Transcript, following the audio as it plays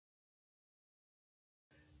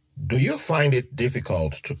Do you find it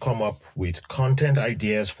difficult to come up with content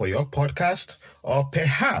ideas for your podcast? Or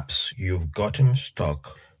perhaps you've gotten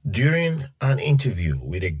stuck during an interview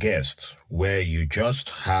with a guest where you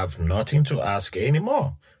just have nothing to ask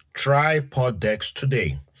anymore? Try Poddex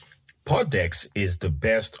today. Poddex is the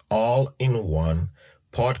best all-in-one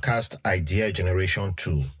podcast idea generation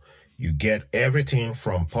tool. You get everything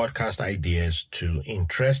from podcast ideas to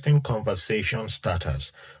interesting conversation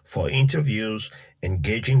starters for interviews,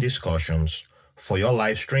 engaging discussions, for your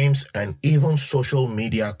live streams, and even social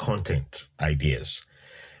media content ideas.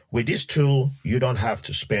 With this tool, you don't have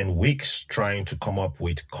to spend weeks trying to come up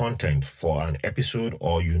with content for an episode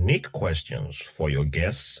or unique questions for your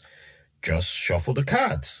guests. Just shuffle the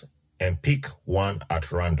cards and pick one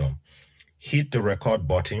at random. Hit the record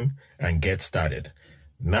button and get started.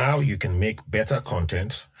 Now you can make better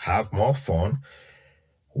content, have more fun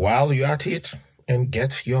while you're at it, and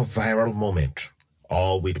get your viral moment,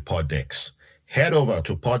 all with Poddex. Head over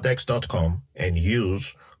to poddex.com and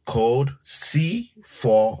use code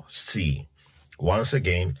C4C. Once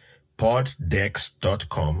again,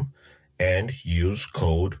 poddex.com and use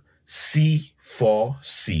code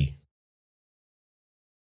C4C.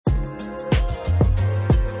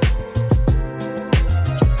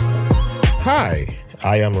 Hi,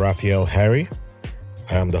 I am Raphael Harry.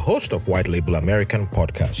 I am the host of White Label American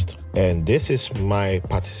Podcast, and this is my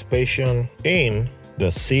participation in the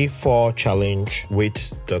C4 Challenge with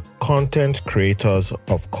the Content Creators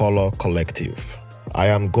of Color Collective. I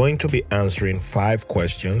am going to be answering 5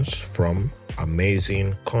 questions from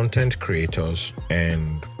amazing content creators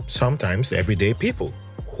and sometimes everyday people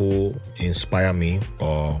who inspire me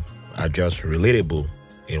or are just relatable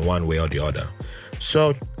in one way or the other.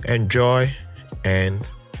 So enjoy, and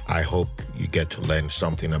I hope you get to learn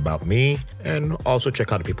something about me, and also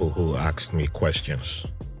check out the people who asked me questions.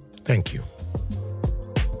 Thank you.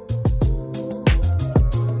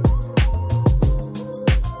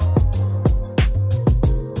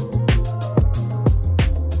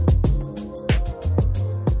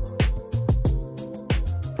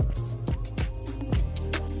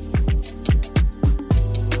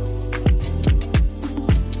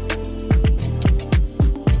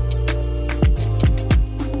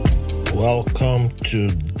 Welcome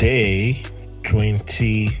to day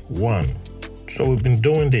 21. So we've been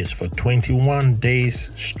doing this for 21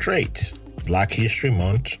 days straight. Black History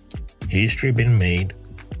Month, history been made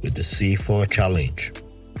with the C4 Challenge.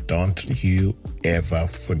 Don't you ever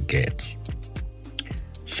forget.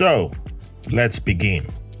 So let's begin.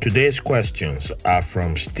 Today's questions are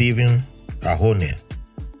from Stephen Ahone,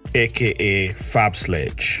 aka Fab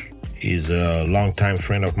Sledge. He's a longtime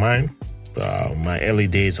friend of mine. My early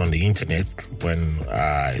days on the internet, when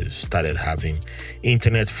I started having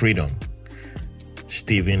internet freedom.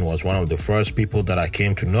 Steven was one of the first people that I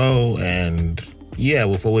came to know, and yeah,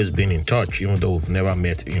 we've always been in touch, even though we've never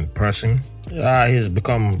met in person. He's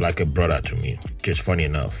become like a brother to me, just funny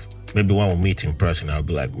enough. Maybe when we meet in person, I'll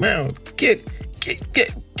be like, man, get,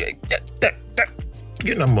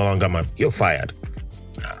 you're no longer man, you're fired.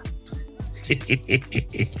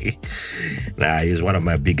 He's one of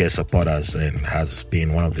my biggest supporters and has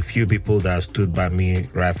been one of the few people that stood by me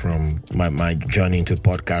right from my journey into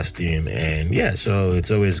podcasting. And yeah, so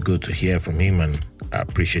it's always good to hear from him, and I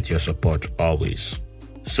appreciate your support always.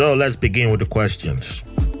 So let's begin with the questions.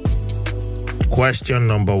 Question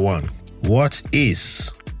number 1. What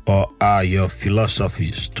is or are your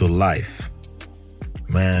philosophies to life?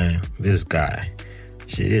 Man, this guy.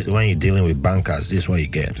 When you're dealing with bankers, this is what you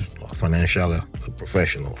get. Financial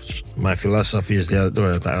professionals. My philosophy is I'll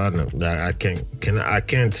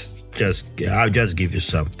just give you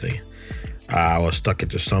something. I was talking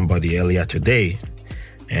to somebody earlier today,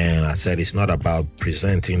 and I said it's not about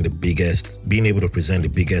being able to present the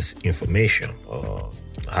biggest information or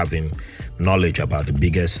having knowledge about the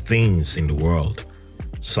biggest things in the world.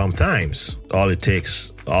 Sometimes all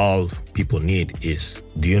people need is,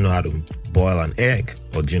 do you know how to boil an egg,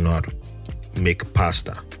 or do you know how to make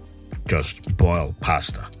pasta? Just boil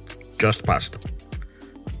pasta. Just pasta.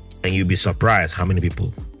 And you'll be surprised how many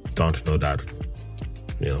people don't know that.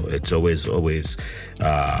 You know, it's always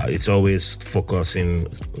focusing.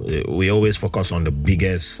 We always focus on the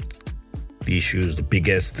biggest issues, the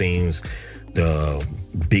biggest things, the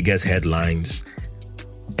biggest headlines,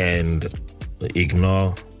 and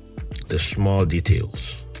ignore the small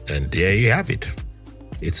details. And there you have it.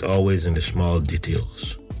 It's always in the small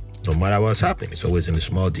details. No matter what's happening, it's always in the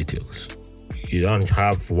small details. You don't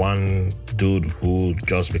have one dude who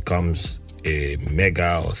just becomes a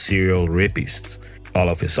mega or serial rapist all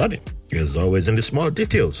of a sudden. It's always in the small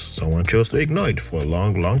details. Someone chose to ignore it for a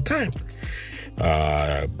long, long time.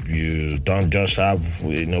 You don't just have,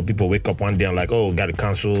 people wake up one day and like, oh, got to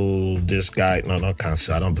cancel this guy. No, not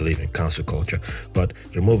cancel. I don't believe in cancel culture, but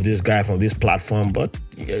remove this guy from this platform. But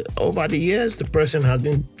over the years, the person has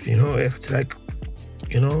been, it's like,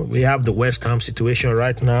 we have the West Ham situation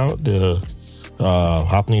right now, the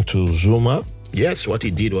happening to Zuma. Yes, what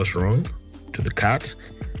he did was wrong to the cat,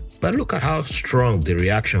 but look at how strong the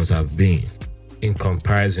reactions have been in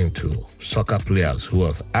comparison to soccer players who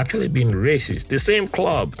have actually been racist. The same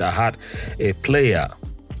club that had a player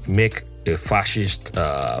make a fascist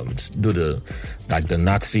do the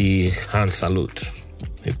Nazi hand salute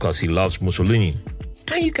because he loves Mussolini.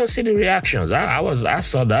 And you can see the reactions. I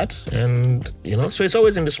saw that, and so it's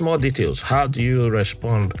always in the small details. How do you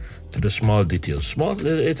respond to the small details?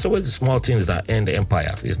 It's always the small things that end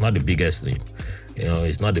empires. It's not the biggest thing.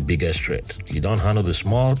 It's not the biggest threat. You don't handle the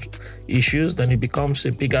small issues, then it becomes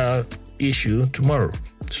a bigger issue tomorrow.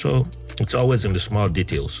 So it's always in the small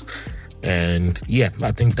details. And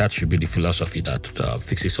I think that should be the philosophy that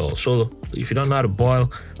fixes all. So if you don't know how to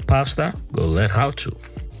boil pasta, go learn how to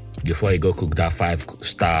before you go cook that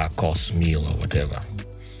 5-star course meal or whatever.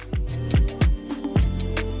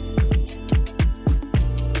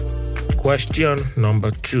 Question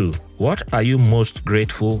number 2. What are you most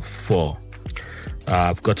grateful for?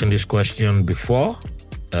 I've gotten this question before,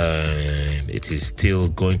 and it is still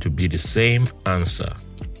going to be the same answer.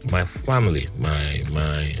 My family, my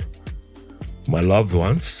loved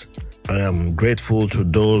ones. I am grateful to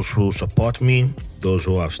those who support me, those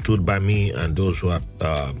who have stood by me, and those who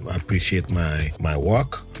appreciate my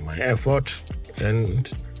work, my effort,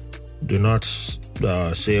 and do not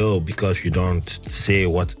say, oh, because you don't say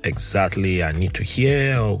what exactly I need to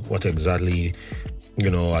hear or what exactly.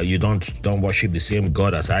 You don't worship the same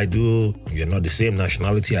God as I do. You're not the same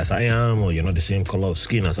nationality as I am, or you're not the same color of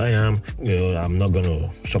skin as I am. I'm not going to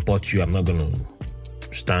support you. I'm not going to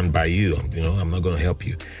stand by you. I'm not going to help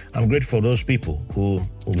you. I'm grateful for those people who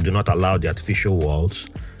do not allow the artificial walls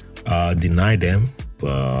deny them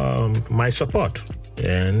my support.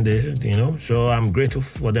 And, so I'm grateful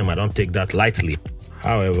for them. I don't take that lightly.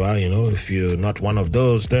 However, if you're not one of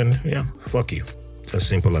those, then, fuck you. It's as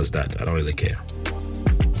simple as that. I don't really care.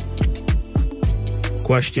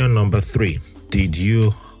 Question number 3. Did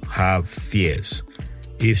you have fears?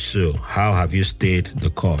 If so, how have you stayed the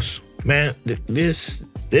course? Man, this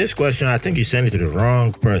question, I think you sent it to the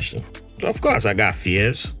wrong person. Of course, I got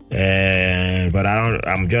fears, but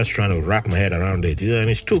I'm just trying to wrap my head around it. And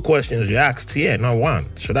it's 2 questions you asked, not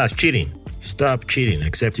 1. So that's cheating. Stop cheating,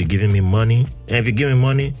 except you're giving me money. And if you give me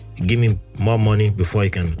money, you give me more money before you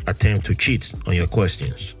can attempt to cheat on your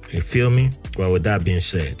questions. You feel me? Well, with that being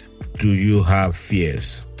said, do you have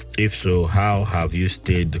fears? If so, how have you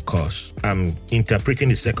stayed the course? I'm interpreting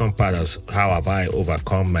the second part as how have I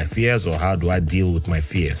overcome my fears, or how do I deal with my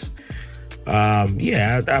fears? I'm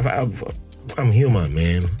human,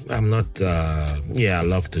 man. I'm not, I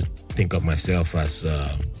love to think of myself as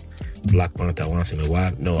Black Panther once in a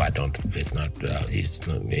while. No, I don't. It's not,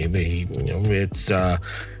 maybe,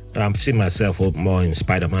 I'm seeing myself more in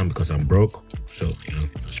Spider-Man because I'm broke. So,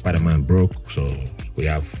 Spider-Man broke, so we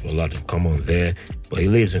have a lot in common there. But he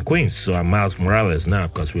lives in Queens, so I'm Miles Morales now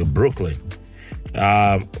because we're Brooklyn.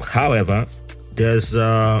 However, there's,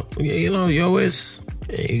 you always,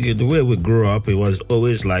 the way we grew up, it was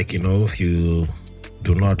always like, if you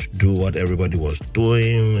do not do what everybody was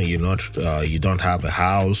doing, you don't have a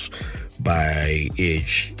house by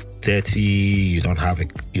age 30, you don't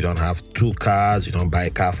have 2 cars, you don't buy a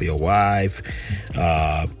car for your wife,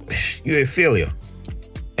 you're a failure.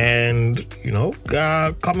 And,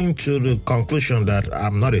 coming to the conclusion that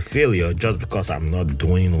I'm not a failure just because I'm not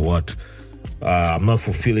doing I'm not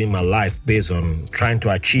fulfilling my life based on trying to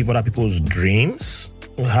achieve other people's dreams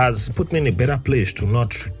has put me in a better place to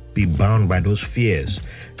not be bound by those fears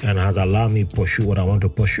and has allowed me to pursue what I want to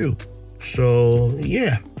pursue. So,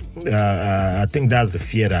 I think that's the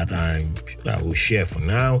fear that I will share for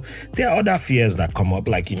now. There are other fears that come up,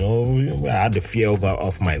 like, I had the fear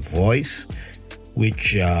of my voice,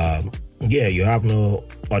 which, you have no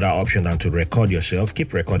other option than to record yourself,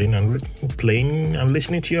 keep recording and playing and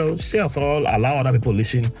listening to yourself, or allow other people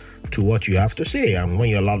listen to what you have to say. And when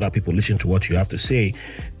you allow other people listen to what you have to say,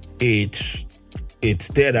 it's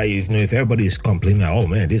there that, if everybody is complaining, oh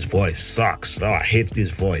man, this voice sucks. Oh, I hate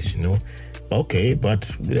this voice, Okay, but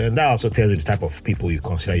that also tells you the type of people you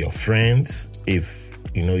consider your friends. If,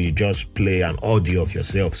 you just play an audio of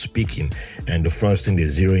yourself speaking and the first thing they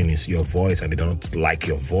zero in is your voice and they don't like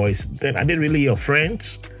your voice, then are they really your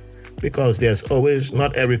friends? because there's always,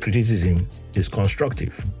 not every criticism is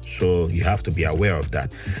constructive. So you have to be aware of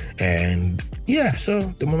that. And yeah, so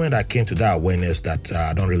the moment I came to that awareness that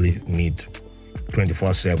I don't really need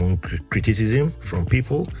 24/7 criticism from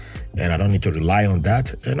people, and I don't need to rely on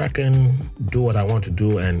that, and I can do what I want to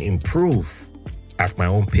do and improve at my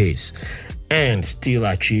own pace and still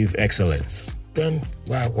achieve excellence, then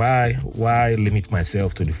why limit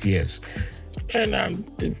myself to the fears? And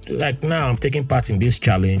now I'm taking part in this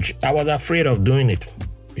challenge. I was afraid of doing it.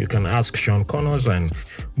 You can ask Sean Connors and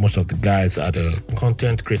most of the guys at the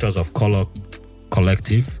Content Creators of Color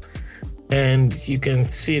Collective, and you can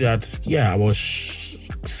see that, I was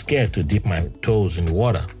scared to dip my toes in the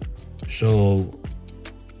water. So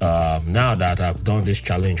now that I've done this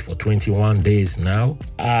challenge for 21 days now,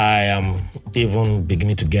 I am even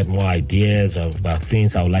beginning to get more ideas about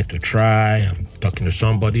things I would like to try. I'm talking to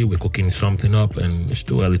somebody, we're cooking something up, and it's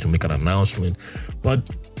too early to make an announcement. But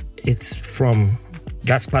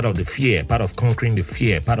that's part of the fear, part of conquering the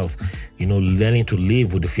fear, part of, learning to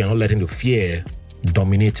live with the fear, not letting the fear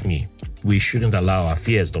dominate me. We shouldn't allow our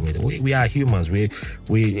fears dominate. We are humans. We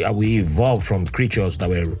evolved from creatures that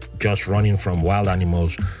were just running from wild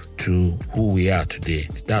animals to who we are today.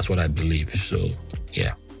 That's what I believe. So,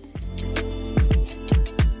 yeah.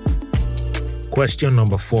 Question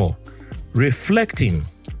number 4. Reflecting.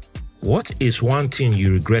 What is one thing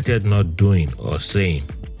you regretted not doing or saying?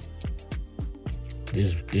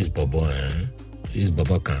 This Bobo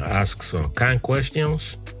can ask some kind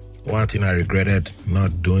questions. One thing I regretted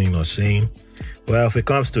not doing or saying. Well, if it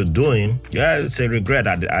comes to doing, it's a regret.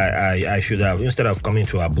 I should have, instead of coming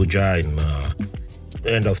to Abuja in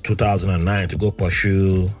end of 2009 to go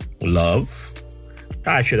pursue love,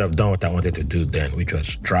 I should have done what I wanted to do then, which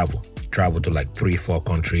was travel to like 3-4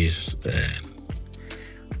 countries, and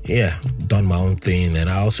done my own thing. And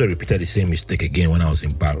I also repeated the same mistake again when I was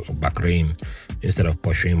in Bahrain. Instead of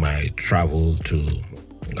pursuing my travel to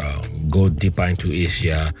go deeper into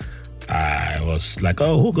Asia, I was like,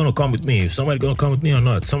 who's going to come with me? Is somebody going to come with me or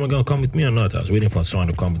not? Someone going to come with me or not? I was waiting for someone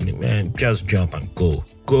to come with me. Man, just jump and go.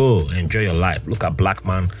 Go, enjoy your life. Look at Black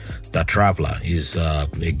Man, the Traveler. He's a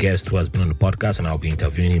guest who has been on the podcast, and I'll be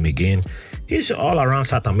interviewing him again. He's all around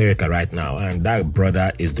South America right now, and that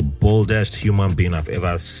brother is the boldest human being I've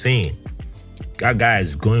ever seen. That guy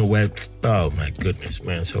is going well. Oh, my goodness,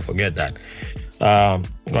 man. So forget that.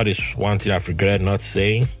 What is one thing I've regretted not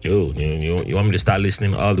saying? You want me to start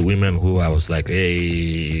listening to all the women who I was like,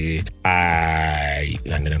 hey,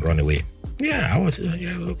 and then run away. Yeah, I was,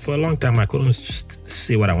 for a long time, I couldn't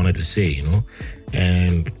say what I wanted to say,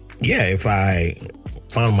 And if I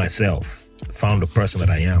found the person that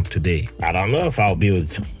I am today, I don't know if I'll be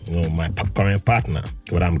with, my current partner,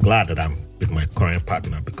 but I'm glad that I'm with my current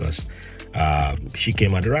partner because she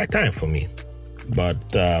came at the right time for me.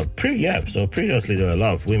 But so previously there were a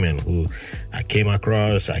lot of women who I came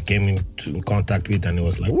into contact with, and it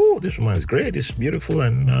was like, whoa, this woman is great, this is beautiful,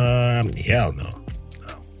 and hell no.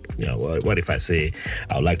 What if I say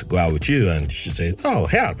I would like to go out with you, and she says, oh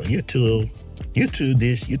hell no, you two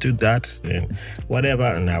this, you two that, and whatever,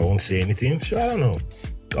 and I won't say anything. So I don't know.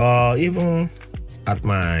 Even at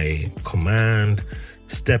my command,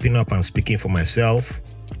 stepping up and speaking for myself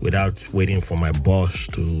without waiting for my boss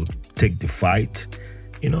to take the fight.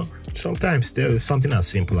 Sometimes there is something as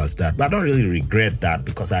simple as that. But I don't really regret that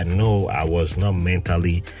because I know I was not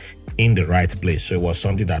mentally in the right place. So it was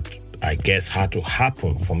something that I guess had to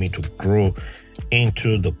happen for me to grow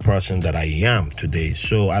into the person that I am today.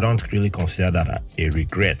 So I don't really consider that a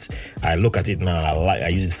regret. I look at it now, I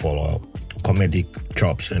use it for comedic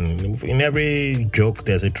chops. And in every joke,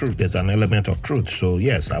 there's a truth. There's an element of truth. So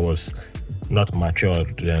yes, I was not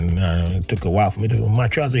matured, and it took a while for me to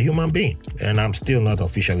mature as a human being, and I'm still not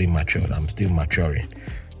officially matured. I'm still maturing,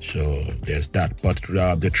 so there's that. But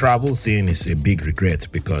the travel thing is a big regret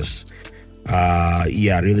because I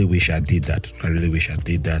really wish I did that. I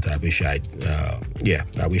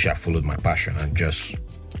wish I followed my passion and just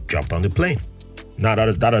jumped on the plane. Now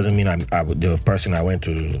that doesn't mean the person I went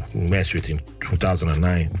to mess with in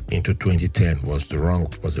 2009 into 2010 was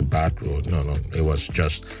a bad road. No, it was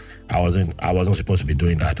just I wasn't supposed to be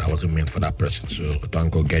doing that. I wasn't meant for that person. So don't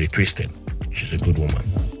go get it twisted. She's a good woman.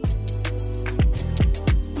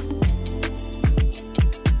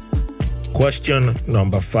 Question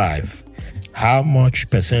number 5. How much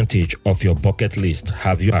percentage of your bucket list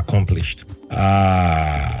have you accomplished?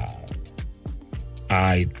 I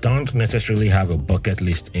don't necessarily have a bucket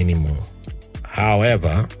list anymore.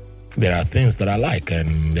 However, there are things that I like,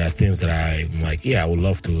 and there are things that I'm like, I would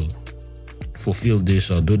love to fulfill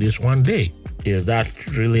this or do this one day. Is that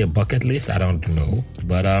really a bucket list? I don't know.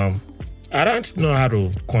 But I don't know how to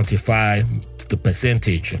quantify the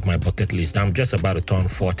percentage of my bucket list. I'm just about to turn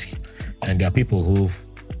 40, and there are people who've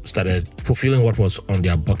started fulfilling what was on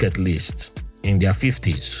their bucket list in their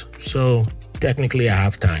 50s. So technically I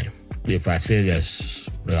have time. If I say yes,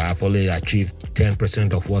 I've only achieved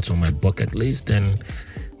 10% of what's on my bucket list, then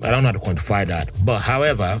I don't know how to quantify that. But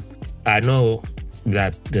however, I know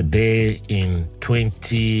that the day in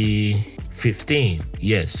 2015,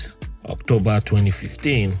 yes, October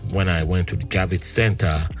 2015, when I went to the Javits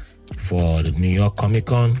Center for the New York Comic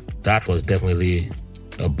Con, that was definitely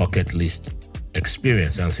a bucket list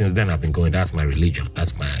experience. And since then, I've been going. That's my religion.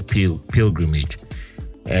 That's my pilgrimage.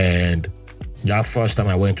 And that first time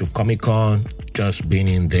I went to Comic Con, just being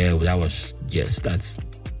in there, that's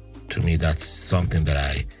to me, that's something that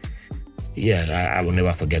I will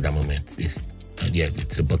never forget that moment. It's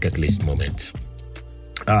a bucket list moment.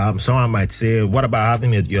 Someone might say, what about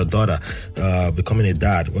having your daughter, becoming a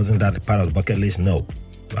dad? Wasn't that part of the bucket list? No.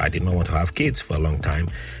 I did not want to have kids for a long time.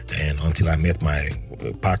 And until I met my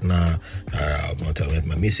partner, until I met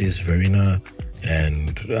my Mrs. Verena.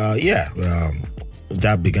 And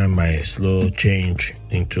that began my slow change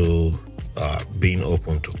into being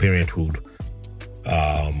open to parenthood.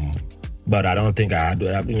 But I don't think I had,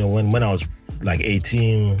 when I was like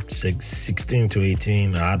 16 to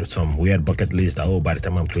 18, I had some weird bucket list that, by the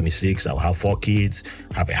time I'm 26, I'll have 4 kids,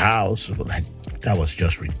 have a house. Like, that was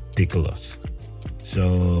just ridiculous.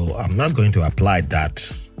 So I'm not going to apply that.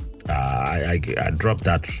 I dropped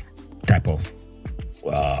that type of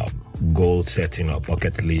goal setting or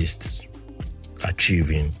bucket list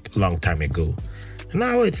achieving a long time ago.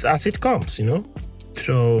 Now it's as it comes,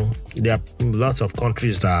 So there are lots of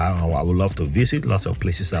countries that I would love to visit, lots of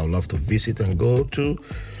places I would love to visit and go to.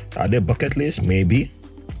 Are there bucket lists? Maybe.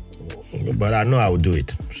 But I know I will do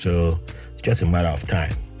it. So it's just a matter of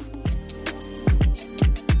time.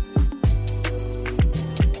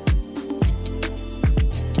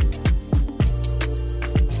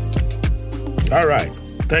 All right.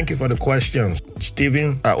 Thank you for the questions.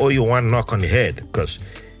 Stephen, I owe you one knock on the head because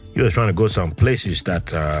you were trying to go some places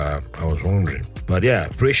that I was wondering. But yeah,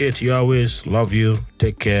 appreciate you always. Love you.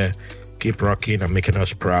 Take care. Keep rocking and making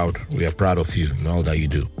us proud. We are proud of you and all that you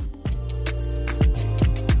do.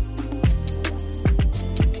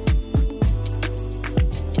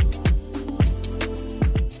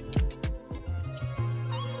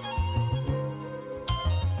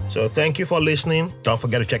 So thank you for listening. Don't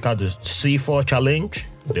forget to check out the C4 Challenge.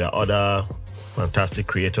 There are other fantastic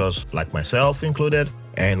creators like myself included.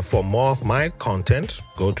 And for more of my content,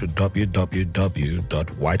 go to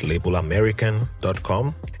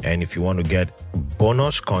www.whitelabelamerican.com. And if you want to get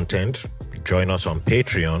bonus content, join us on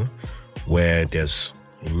Patreon, where there's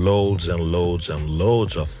loads and loads and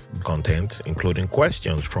loads of content, including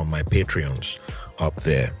questions from my Patreons up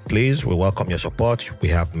there. Please, we welcome your support. We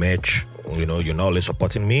have merch. You're not only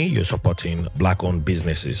supporting me, you're supporting Black-owned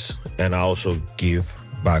businesses. And I also give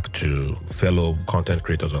back to fellow content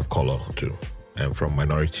creators of color too, and from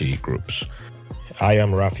minority groups. I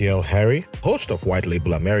am Raphael Harry, host of White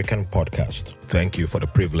Label American podcast. Thank you for the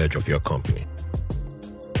privilege of your company.